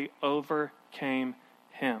seemingly overcame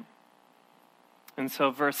him. And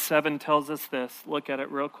so verse 7 tells us this. Look at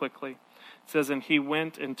it real quickly. It says, "And he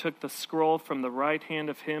went and took the scroll from the right hand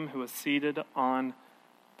of him who was seated on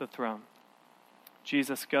the throne."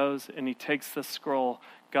 Jesus goes and he takes the scroll.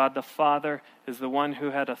 God the Father is the one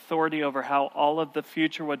who had authority over how all of the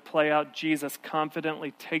future would play out. Jesus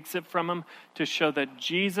confidently takes it from him to show that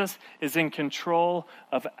Jesus is in control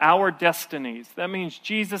of our destinies. That means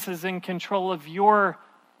Jesus is in control of your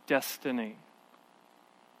destiny.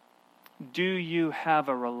 Do you have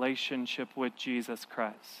a relationship with Jesus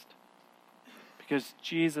Christ? Because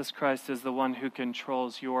Jesus Christ is the one who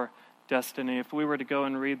controls your destiny. If we were to go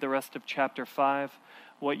and read the rest of chapter 5,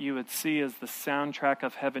 what you would see is the soundtrack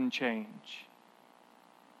of heaven change.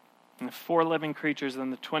 And the 4 living creatures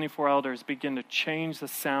and the 24 elders begin to change the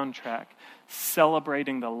soundtrack,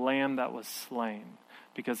 celebrating the Lamb that was slain,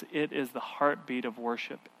 because it is the heartbeat of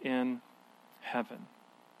worship in heaven.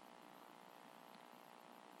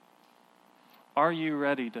 Are you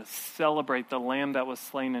ready to celebrate the Lamb that was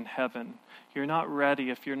slain in heaven? You're not ready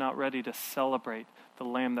if you're not ready to celebrate the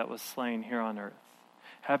Lamb that was slain here on earth.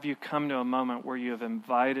 Have you come to a moment where you have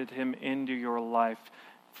invited him into your life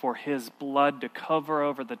for his blood to cover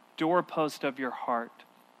over the doorpost of your heart?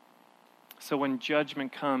 So when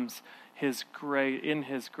judgment comes, in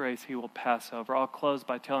his grace, he will pass over. I'll close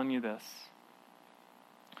by telling you this.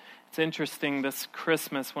 It's interesting, this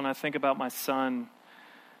Christmas, when I think about my son,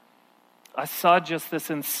 I saw just this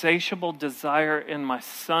insatiable desire in my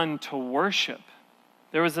son to worship.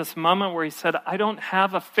 There was this moment where he said, "I don't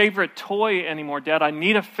have a favorite toy anymore, Dad. I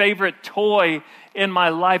need a favorite toy in my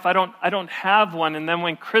life. I don't have one." And then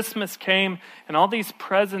when Christmas came and all these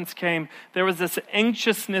presents came, there was this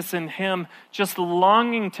anxiousness in him, just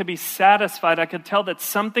longing to be satisfied. I could tell that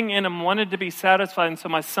something in him wanted to be satisfied. And so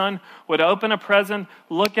my son would open a present,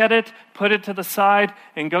 look at it, put it to the side,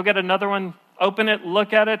 and go get another one open it,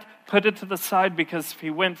 look at it, put it to the side, because he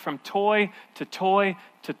went from toy to toy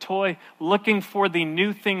to toy, looking for the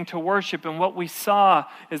new thing to worship. And what we saw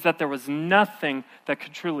is that there was nothing that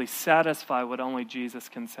could truly satisfy what only Jesus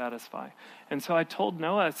can satisfy. And so I told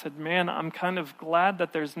Noah, I said, man, I'm kind of glad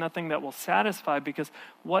that there's nothing that will satisfy, because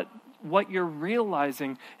what you're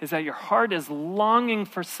realizing is that your heart is longing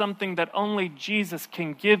for something that only Jesus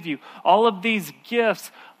can give you. All of these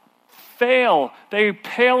gifts fail. They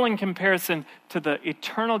pale in comparison to the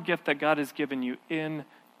eternal gift that God has given you in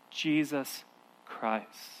Jesus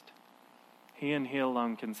Christ. He and He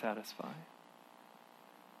alone can satisfy.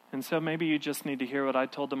 And so maybe you just need to hear what I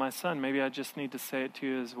told to my son. Maybe I just need to say it to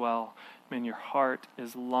you as well. Man, your heart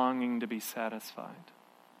is longing to be satisfied.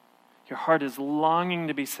 Your heart is longing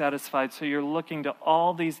to be satisfied, so you're looking to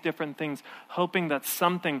all these different things, hoping that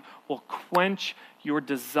something will quench your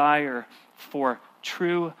desire for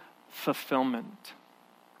true fulfillment.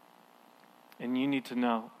 And you need to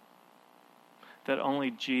know that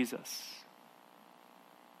only Jesus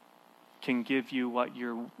can give you what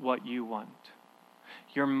you want.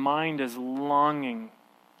 Your mind is longing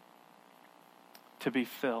to be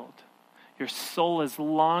filled. Your soul is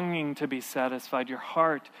longing to be satisfied. Your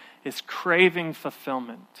heart is craving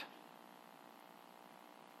fulfillment.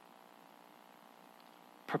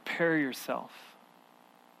 Prepare yourself.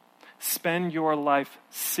 Spend your life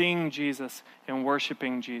seeing Jesus and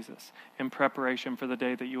worshiping Jesus in preparation for the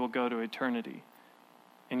day that you will go to eternity.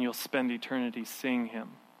 And you'll spend eternity seeing Him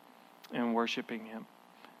and worshiping Him.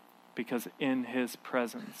 Because in His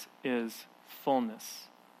presence is fullness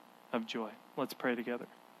of joy. Let's pray together.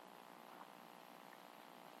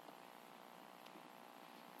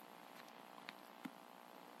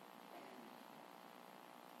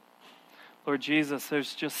 Lord Jesus,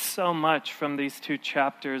 there's just so much from these 2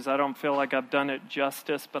 chapters. I don't feel like I've done it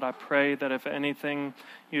justice, but I pray that if anything,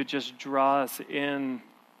 you just draw us in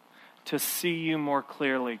to see you more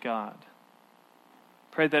clearly, God.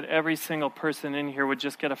 Pray that every single person in here would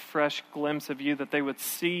just get a fresh glimpse of you, that they would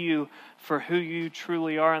see you for who you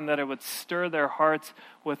truly are, and that it would stir their hearts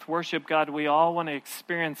with worship. God, we all want to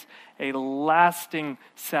experience a lasting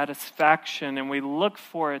satisfaction, and we look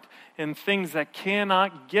for it in things that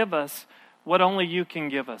cannot give us what only you can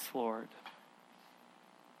give us, Lord.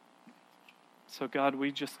 So God,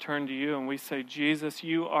 we just turn to you and we say, Jesus,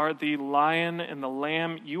 you are the Lion and the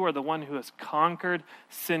Lamb. You are the one who has conquered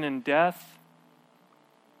sin and death.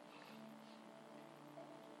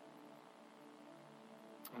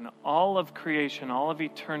 And all of creation, all of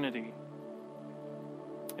eternity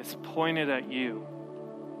is pointed at you.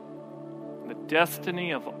 The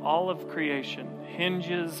destiny of all of creation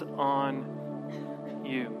hinges on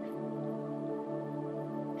you.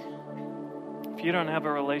 If you don't have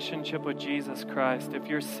a relationship with Jesus Christ, if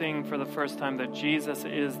you're seeing for the first time that Jesus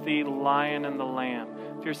is the Lion and the Lamb,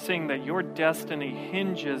 if you're seeing that your destiny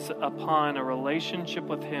hinges upon a relationship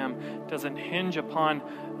with Him, doesn't hinge upon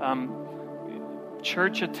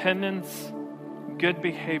church attendance, good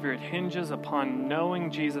behavior, it hinges upon knowing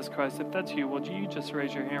Jesus Christ. If that's you, would you just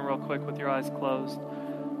raise your hand real quick with your eyes closed,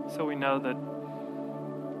 so we know that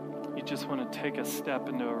you just want to take a step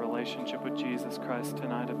into a relationship with Jesus Christ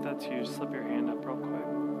tonight. If that's you, slip your hand up real quick.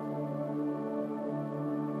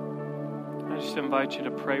 I just invite you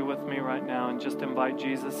to pray with me right now and just invite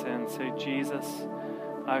Jesus in. Say, Jesus,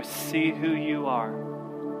 I see who you are.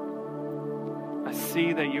 I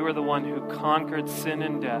see that you are the one who conquered sin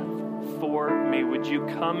and death for me. Would you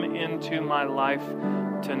come into my life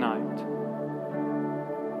tonight?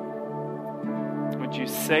 Would you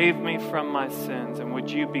save me from my sins, and would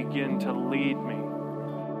you begin to lead me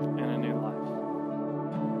in a new life?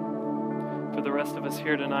 For the rest of us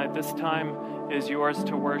here tonight, this time is yours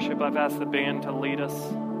to worship. I've asked the band to lead us.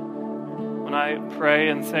 When I pray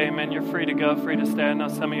and say amen, you're free to go, free to stay. I know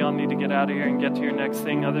some of y'all need to get out of here and get to your next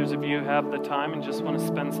thing. Others of you have the time and just want to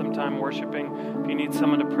spend some time worshiping. If you need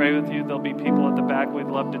someone to pray with you, there'll be people at the back. We'd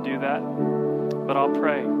love to do that. But I'll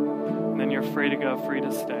pray. And then you're free to go, free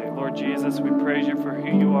to stay. Lord Jesus, we praise you for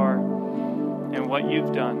who you are and what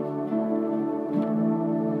you've done.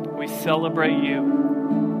 We celebrate you.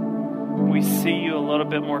 We see you a little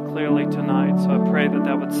bit more clearly tonight. So I pray that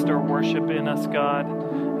that would stir worship in us, God,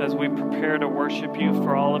 as we prepare to worship you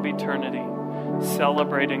for all of eternity,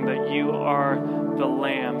 celebrating that you are the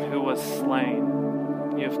Lamb who was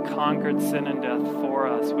slain. You have conquered sin and death for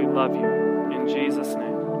us. We love you. In Jesus'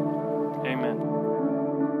 name, amen.